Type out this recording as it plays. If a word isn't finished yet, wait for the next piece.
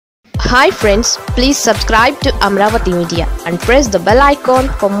Hi friends, please subscribe to Amaravathi Media and press the bell icon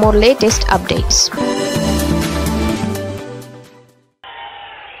for more latest updates.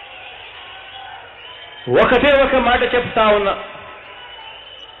 ఒకటే ఒక మాట చెప్తా ఉన్నా,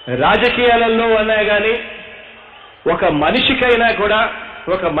 రాజకీయాలలో అన్నా కానీ ఒక మనిషికైనా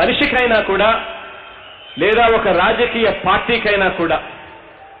కూడా లేదా ఒక రాజకీయ పార్టీకైనా కూడా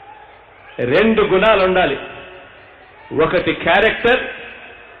రెండు గుణాలు ఉండాలి. ఒకటి క్యారెక్టర్,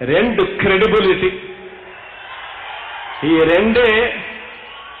 రెండు క్రెడిబిలిటీ. ఈ రెండే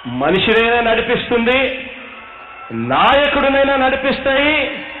మనిషినైనా నడిపిస్తుంది, నాయకుడినైనా నడిపిస్తాయి,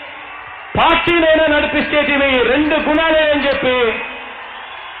 పార్టీనైనా నడిపించేటివి ఈ రెండు గుణాలే అని చెప్పి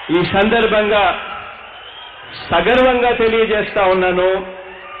ఈ సందర్భంగా సగర్వంగా తెలియజేస్తా ఉన్నాను.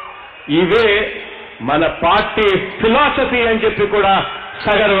 ఇవే మన పార్టీ ఫిలాసఫీ అని చెప్పి కూడా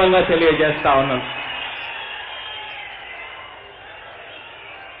సగర్వంగా తెలియజేస్తా ఉన్నాను.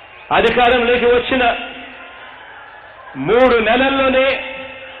 అధికారంలోకి వచ్చిన 3 నెలల్లోనే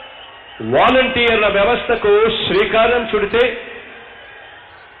వాలంటీర్ల వ్యవస్థకు శ్రీకారం చుడితే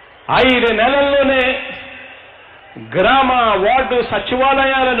 5 నెలల్లోనే గ్రామ వార్డు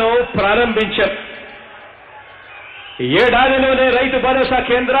సచివాలయాలను ప్రారంభించాం. 7 ఏడాదిలోనే రైతు భరోసా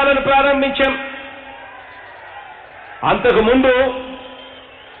కేంద్రాలను ప్రారంభించాం. అంతకుముందు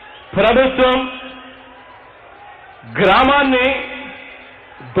ప్రభుత్వం గ్రామాన్ని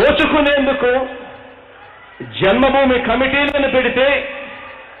దోచుకునేందుకు జన్మభూమి కమిటీలను పెడితే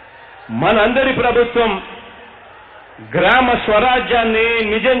మనందరి ప్రభుత్వం గ్రామ స్వరాజ్యాన్ని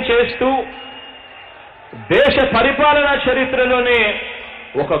నిజం చేస్తూ దేశ పరిపాలనా చరిత్రలోనే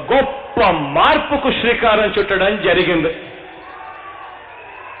ఒక గొప్ప మార్పుకు శ్రీకారం చుట్టడం జరిగింది.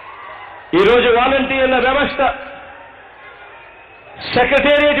 ఈరోజు వాలంటీర్ల వ్యవస్థ,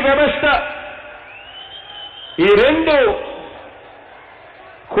 సెక్రటేరియట్ వ్యవస్థ, ఈ రెండు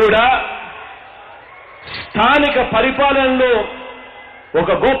కూడా స్థానిక పరిపాలనలో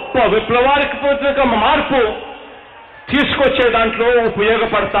ఒక గొప్ప విప్లవాత్మక మార్పు తీసుకొచ్చే దాంట్లో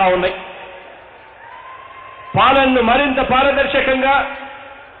ఉపయోగపడతా ఉన్నాయి. పాలనను మరింత పారదర్శకంగా,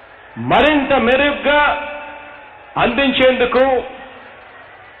 మరింత మెరుగ్గా అందించేందుకు,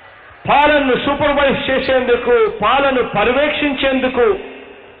 పాలనను సూపర్వైజ్ చేసేందుకు, పాలన పర్యవేక్షించేందుకు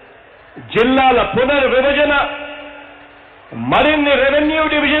జిల్లాల పునర్విభజన, మరిన్ని రెవెన్యూ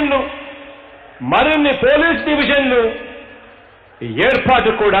డివిజన్లు, మరిన్ని పోలీస్ డివిజన్లు ఏర్పాటు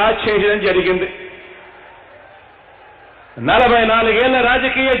కూడా చేయడం జరిగింది. 44 ఏళ్ల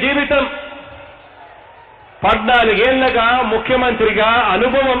రాజకీయ జీవితం, 14 ఏళ్లగా ముఖ్యమంత్రిగా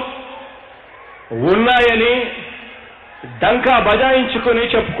అనుభవం ఉన్నాయని డంకా బజాయించుకుని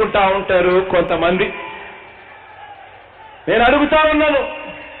చెప్పుకుంటా ఉంటారు కొంతమంది. నేను అడుగుతా ఉన్నాను,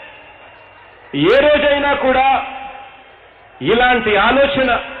 ఏ రోజైనా కూడా ఇలాంటి ఆలోచన,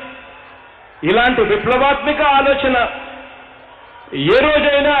 ఇలాంటి విప్లవాత్మక ఆలోచన ఏ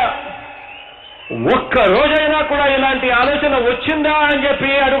రోజైనా, ఒక్క రోజైనా కూడా ఇలాంటి ఆలోచన వచ్చిందా అని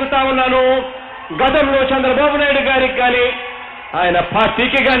చెప్పి అడుగుతా ఉన్నాను. గతంలో చంద్రబాబు నాయుడు గారికి కానీ ఆయన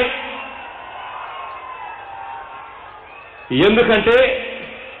పార్టీకి కానీ. ఎందుకంటే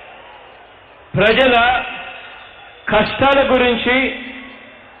ప్రజల కష్టాల గురించి,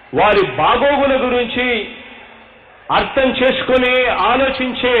 వారి బాగోగుల గురించి అర్థం చేసుకుని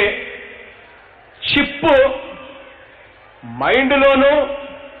ఆలోచించే చిప్పు మైండ్లోనూ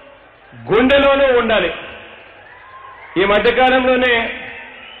గుండెలోనూ ఉండాలి. ఈ మధ్యకాలంలోనే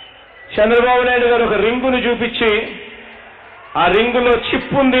చంద్రబాబు నాయుడు గారు ఒక రింగును చూపించి ఆ రింగులో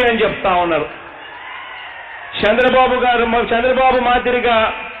చిప్ ఉంది అని చెప్తా ఉన్నారు. చంద్రబాబు మాదిరిగా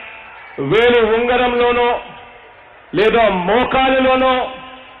వేలు ఉంగరంలోనో, లేదో మోకాలులోనో,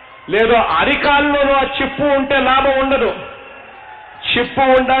 లేదో అరికాల్లోనూ ఆ చిప్పు ఉంటే లాభం ఉండదు. చిప్పు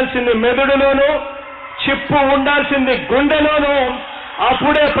ఉండాల్సింది మెదడులోనూ, చిప్పు ఉండాల్సింది గుండెలోనూ.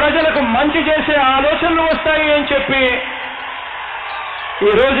 అప్పుడే ప్రజలకు మంచి చేసే ఆలోచనలు వస్తాయి అని చెప్పి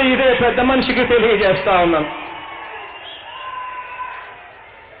ఈరోజు ఇదే పెద్ద మనిషికి తెలియజేస్తా ఉన్నాను.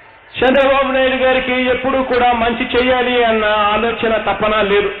 చంద్రబాబు నాయుడు గారికి ఎప్పుడూ కూడా మంచి చేయాలి అన్న ఆలోచన తపన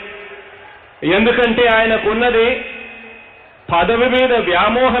లేదు. ఎందుకంటే ఆయనకున్నది పదవి మీద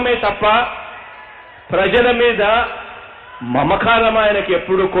వ్యామోహమే తప్ప ప్రజల మీద మమకారం ఆయనకి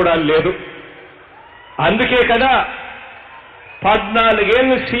ఎప్పుడూ కూడా లేదు. అందుకే కదా 14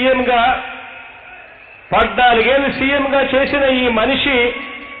 ఏళ్ళు సీఎంగా చేసిన ఈ మనిషి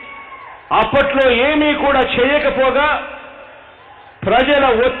అప్పట్లో ఏమీ కూడా చేయకపోగా ప్రజల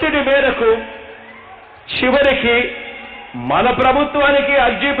ఒత్తిడి మేరకు చివరికి మన ప్రభుత్వానికి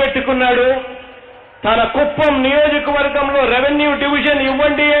అర్జీ పెట్టుకున్నాడు. తన కుప్పం నియోజకవర్గంలో రెవెన్యూ డివిజన్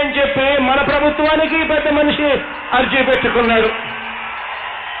ఇవ్వండి అని చెప్పి మన ప్రభుత్వానికి పెద్ద మనిషి అర్జీ పెట్టుకున్నాడు.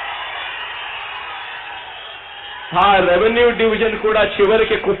 ఆ రెవెన్యూ డివిజన్ కూడా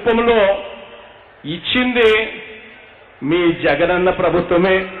చివరికి కుప్పంలో ఇచ్చింది మీ జగనన్న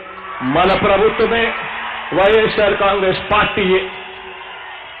ప్రభుత్వమే, మన ప్రభుత్వమే, వైఎస్ఆర్ కాంగ్రెస్ పార్టీయే.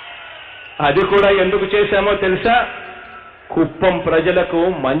 అది కూడా ఎందుకు చేశామో తెలుసా? కుప్పం ప్రజలకు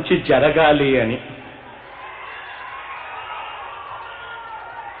మంచి జరగాలి అని.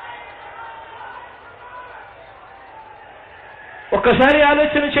 ఒక్కసారి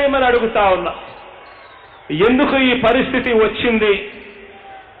ఆలోచన చేయమని అడుగుతా ఉన్నా, ఎందుకు ఈ పరిస్థితి వచ్చింది?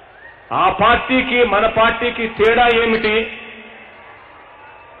 ఆ పార్టీకి మన పార్టీకి తేడా ఏమిటి?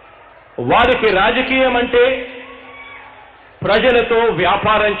 వారికి రాజకీయం అంటే ప్రజలతో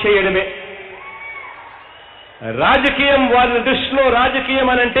వ్యాపారం చేయడమే. రాజకీయం, వారి దృష్టిలో రాజకీయం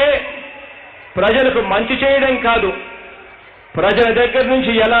అనంటే ప్రజలకు మంచి చేయడం కాదు, ప్రజల దగ్గర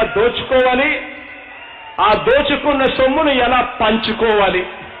నుంచి ఎలా దోచుకోవాలి, ఆ దోచుకున్న సొమ్మును ఎలా పంచుకోవాలి.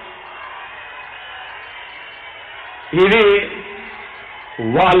 ఇది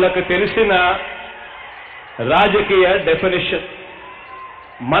వాళ్ళకు తెలిసిన రాజకీయ డెఫినిషన్.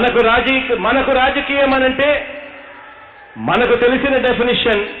 మనకు రాజకీయం అనంటే మనకు తెలిసిన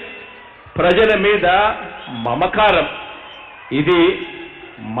డెఫినిషన్ ప్రజల మీద మమకారం. ఇది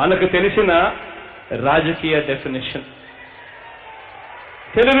మనకు తెలిసిన రాజకీయ డెఫినిషన్.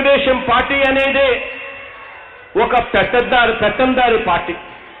 తెలుగుదేశం పార్టీ అనేది ఒక పెత్తందారి పార్టీ.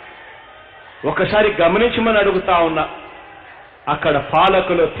 ఒకసారి గమనించమని అడుగుతా ఉన్నా, అక్కడ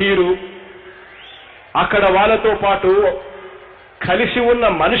పాలకుల తీరు, అక్కడ వాళ్ళతో పాటు కలిసి ఉన్న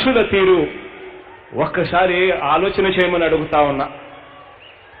మనుషుల తీరు ఒక్కసారి ఆలోచన చేయమని అడుగుతా ఉన్నా.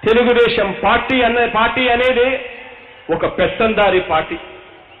 తెలుగుదేశం పార్టీ అనేది ఒక పెత్తందారి పార్టీ.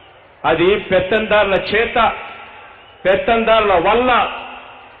 అది పెత్తందారుల చేత, పెత్తందారుల వల్ల,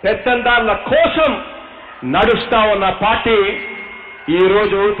 పెత్తందారుల కోసం నడుస్తా ఉన్న పార్టీ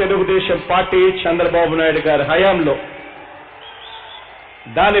ఈరోజు తెలుగుదేశం పార్టీ చంద్రబాబు నాయుడు గారి హయాంలో.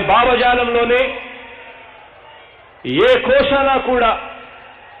 దాని భావజాలంలోనే ఏ కోశానా కూడా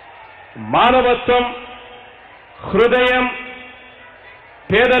మానవత్వం, హృదయం,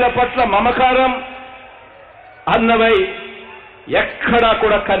 పేదల పట్ల మమకారం అన్నవై ఎక్కడా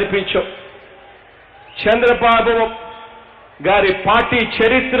కూడా కనిపించవు. చంద్రబాబు గారి పార్టీ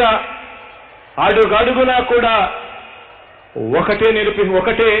చరిత్ర అడుగడుగునా కూడా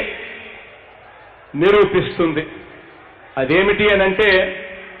ఒకటే నిరూపిస్తుంది. అదేమిటి అనంటే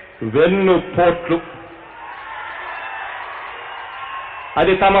వెన్నుపోట్లు.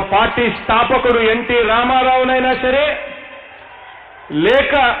 అది తమ పార్టీ స్థాపకుడు ఎన్టీ రామారావునైనా సరే,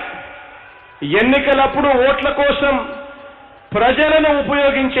 లేక ఎన్నికలప్పుడు ఓట్ల కోసం ప్రజలను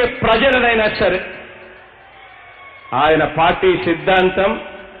ఉపయోగించే ప్రజలనైనా సరే, ఆయన పార్టీ సిద్ధాంతం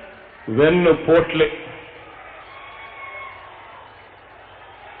వెన్నుపోట్లే.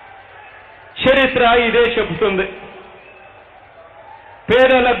 చరిత్ర ఇదే చెబుతుంది.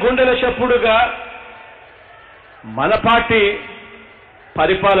 పేదల గుండెల చప్పుడుగా మన పార్టీ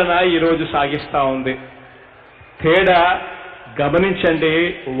పరిపాలన ఈరోజు సాగిస్తా ఉంది. తేడా గమనించండి,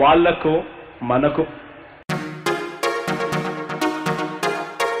 వాళ్లకు మనకు.